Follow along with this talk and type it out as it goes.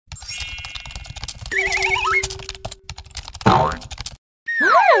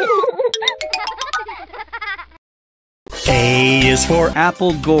A is for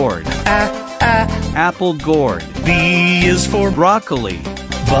apple gourd. Apple gourd. B is for broccoli.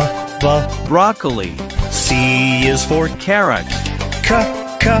 Broccoli. C is for carrot.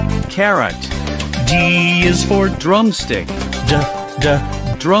 Carrot. D is for drumstick.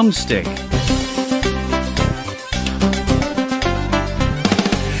 Drumstick.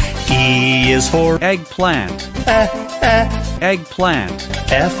 E is for eggplant. Eggplant.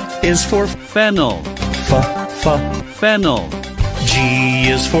 F is for fennel. Fennel. G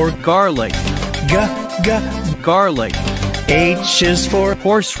is for garlic. Garlic. H is for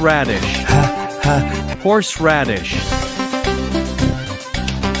horseradish. Horseradish.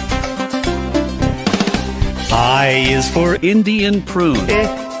 I is for Indian prune.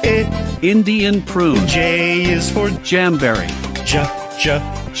 Indian prune. J is for jamberry.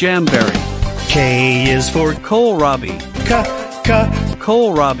 Jamberry. K is for kohlrabi.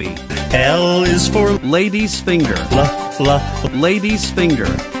 Kohlrabi. L is for lady's finger. Lady's finger.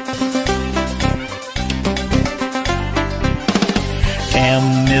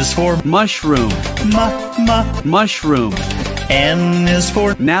 M is for mushroom. Mushroom. N is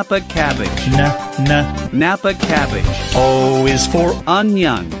for Napa cabbage. Napa cabbage. O is for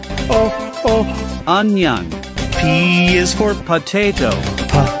onion. Onion. P is for potato.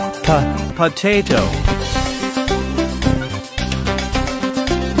 Potato.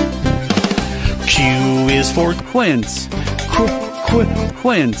 Q is for quince.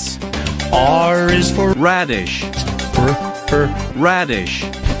 Quince. R is for radish. Radish.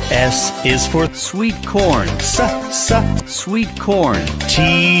 S is for sweet corn. Sweet corn.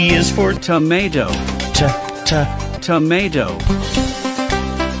 T is for tomato. Tomato.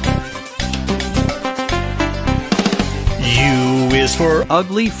 U is for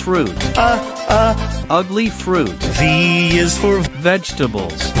ugly fruit. Ugly fruit. V is for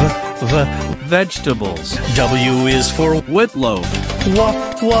vegetables. Vegetables. W is for whitloaf.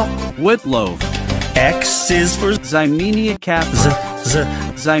 Whitloaf. X is for Ximenia caffra.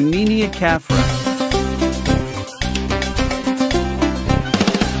 Ximenia caffra.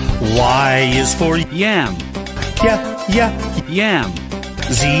 Y is for yam. Yam.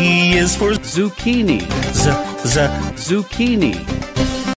 Z is for zucchini. Zucchini.